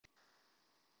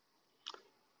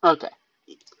Okay,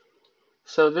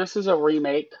 so this is a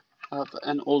remake of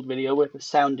an old video where the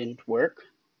sound didn't work.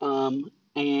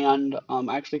 And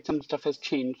actually some stuff has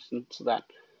changed since that.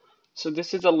 So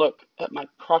this is a look at my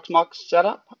Proxmox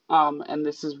setup, and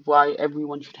this is why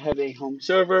everyone should have a home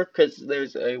server, because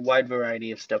there's a wide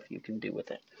variety of stuff you can do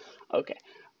with it. Okay,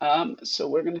 so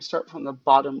we're going to start from the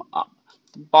bottom up.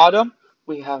 Bottom,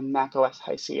 we have macOS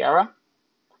High Sierra.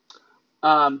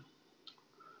 Um,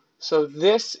 so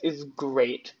this is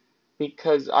great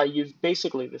because I used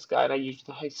basically this guide. I used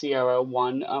the High Sierra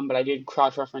one, but I did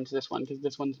cross-reference this one because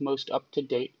this one's most up to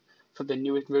date for the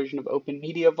newest version of Open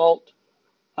Media Vault.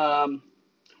 Um,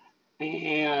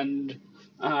 and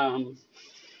um,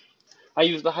 I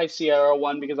used the High Sierra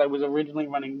one because I was originally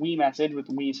running iMessage with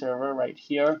the Wii server right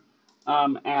here,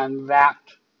 and that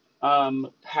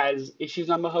has issues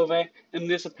on Mojave, and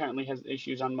this apparently has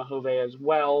issues on Mojave as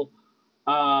well,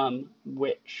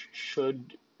 which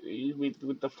should,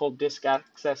 with the full disk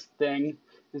access thing,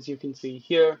 as you can see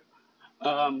here.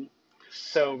 Um,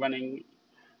 so running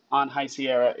on High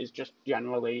Sierra is just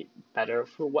generally better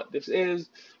for what this is.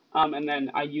 And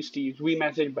then I used to use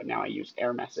iMessage, but now I use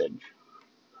AirMessage.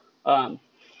 Um,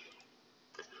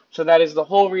 so that is the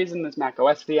whole reason this Mac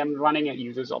OS VM is running. It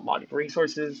uses a lot of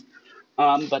resources,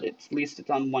 but at least it's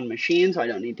on one machine, so I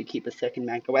don't need to keep a second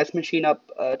Mac OS machine up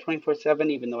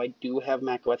 24/7, even though I do have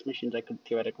Mac OS machines I could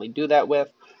theoretically do that with.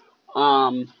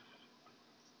 Um,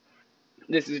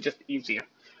 this is just easier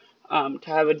to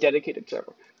have a dedicated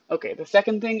server. Okay, the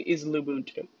second thing is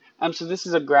Lubuntu. So this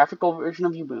is a graphical version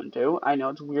of Ubuntu. I know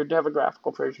it's weird to have a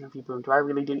graphical version of Ubuntu. I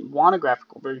really didn't want a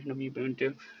graphical version of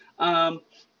Ubuntu.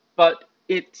 But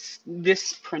it's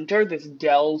this printer, this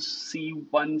Dell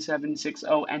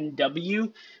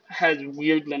C1760NW, has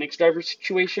weird Linux driver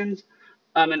situations.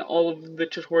 And all of the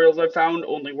tutorials I found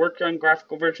only worked on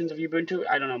graphical versions of Ubuntu.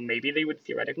 I don't know, maybe they would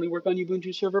theoretically work on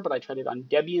Ubuntu server, but I tried it on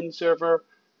Debian server,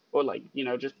 or like,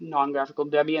 just non-graphical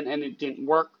Debian, and it didn't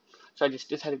work. So I just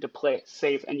decided to play it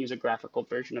safe and use a graphical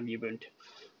version of Ubuntu.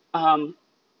 Um,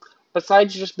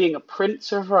 Besides just being a print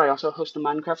server, I also host a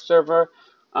Minecraft server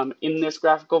in this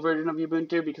graphical version of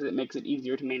Ubuntu because it makes it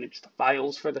easier to manage the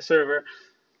files for the server,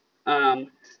 um,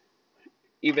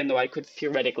 even though I could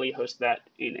theoretically host that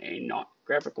in a not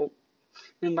graphical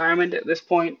environment at this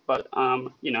point, but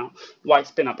why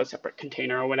spin up a separate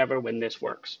container or whatever when this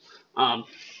works? And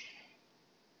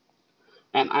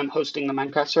I'm hosting the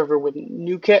Minecraft server with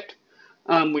NuKit,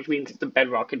 which means it's a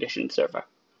Bedrock Edition server.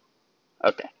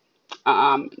 Okay.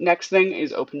 Next thing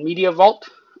is Open Media Vault,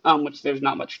 which there's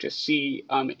not much to see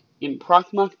in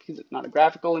Proxmox because it's not a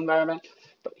graphical environment,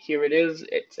 but here it is.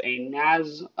 It's a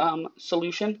NAS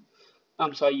solution.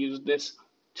 So I used this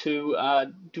to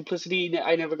Duplicity.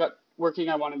 I never got working.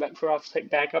 I wanted that for offsite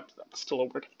backup. That's still a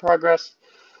work in progress.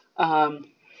 Um,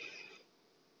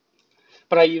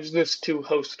 but I use this to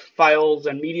host files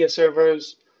and media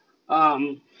servers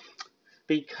um,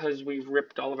 because we've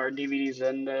ripped all of our DVDs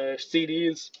and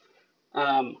CDs.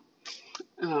 Um,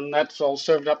 that's all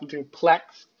served up through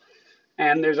Plex.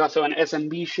 And there's also an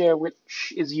SMB share,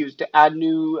 which is used to add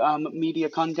new media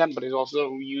content, but is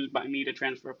also used by me to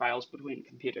transfer files between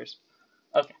computers.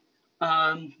 Okay.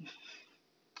 Um,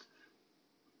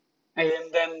 and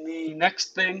then the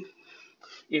next thing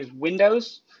is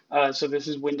Windows. So this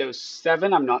is Windows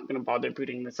 7. I'm not going to bother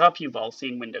booting this up. You've all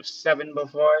seen Windows 7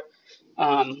 before.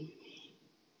 Um,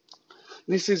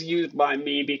 This is used by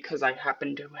me because I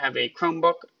happen to have a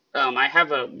Chromebook. I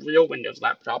have a real Windows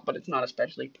laptop, but it's not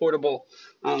especially portable.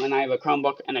 And I have a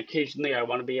Chromebook, and occasionally I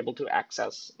want to be able to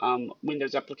access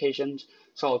Windows applications,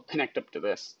 so I'll connect up to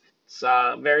this. It's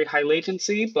very high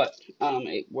latency, but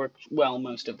it works well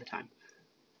most of the time.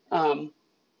 Um,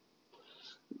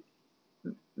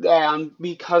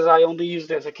 because I only use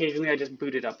this occasionally, I just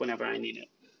boot it up whenever I need it.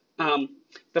 Um,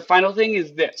 the final thing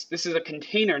is this. This is a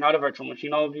container, not a virtual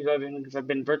machine. All of these other things have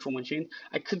been virtual machines.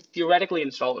 I could theoretically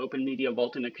install Open Media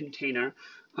Vault in a container,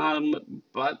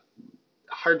 but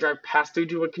hard drive pass-through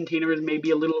to a container is maybe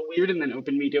a little weird, and then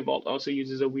Open Media Vault also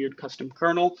uses a weird custom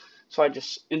kernel, so I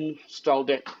just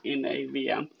installed it in a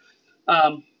VM.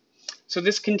 So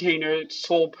this container, its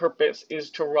sole purpose is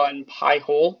to run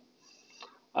Pi-hole,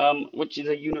 which is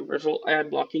a universal ad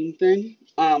blocking thing.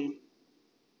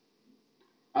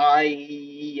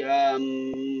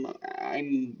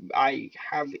 I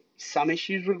have some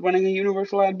issues with running a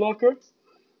universal ad blocker.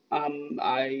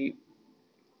 I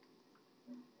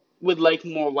would like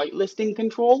more whitelisting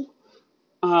control.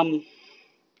 Um,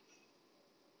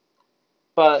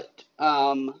 but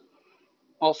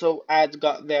also ads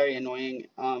got very annoying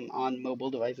on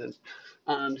mobile devices.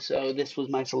 So this was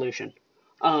my solution.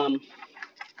 Um,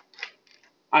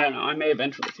 I don't know. I may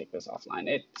eventually take this offline.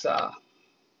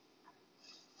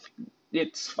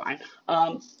 It's fine.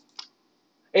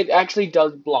 It actually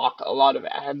does block a lot of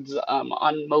ads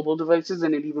on mobile devices,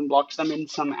 and it even blocks them in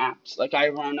some apps. Like I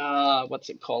run what's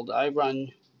it called? I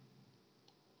run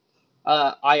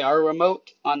IR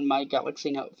remote on my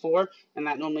Galaxy Note 4, and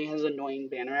that normally has annoying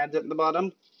banner ads at the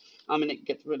bottom. And it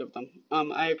gets rid of them.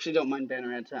 I actually don't mind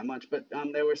banner ads that much, but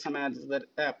there were some apps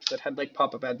that had like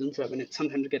pop-up ads and stuff, and it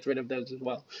sometimes gets rid of those as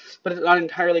well. But it's not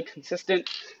entirely consistent,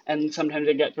 and sometimes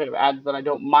it gets rid of ads that I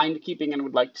don't mind keeping and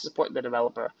would like to support the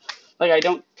developer. Like I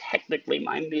don't technically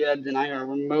mind the ads in IR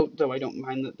remote, though I don't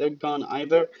mind that they're gone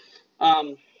either.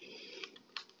 Um,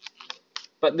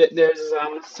 but there's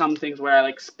some things where I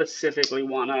like specifically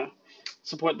want to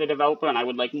support the developer, and I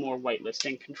would like more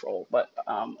whitelisting control. But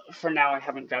for now, I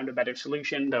haven't found a better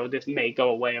solution, though this may go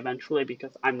away eventually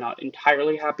because I'm not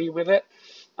entirely happy with it.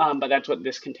 But that's what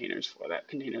this container is for. That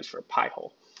container is for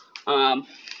Pi-hole.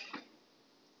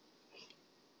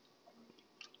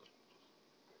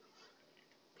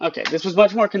 Okay, this was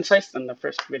much more concise than the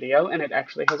first video, and it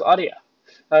actually has audio.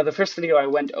 The first video I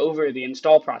went over the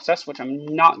install process, which I'm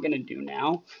not going to do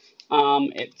now.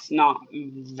 It's not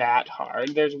that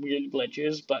hard. There's weird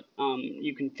glitches, but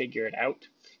you can figure it out.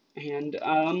 And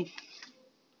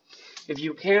if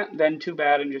you can't, then too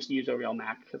bad, and just use a real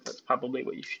Mac, because that's probably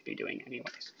what you should be doing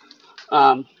anyways.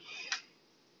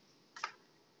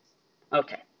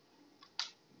 Okay.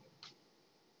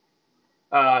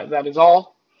 That is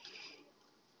all.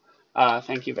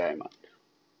 Thank you very much.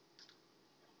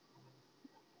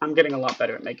 I'm getting a lot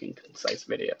better at making concise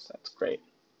videos. That's great.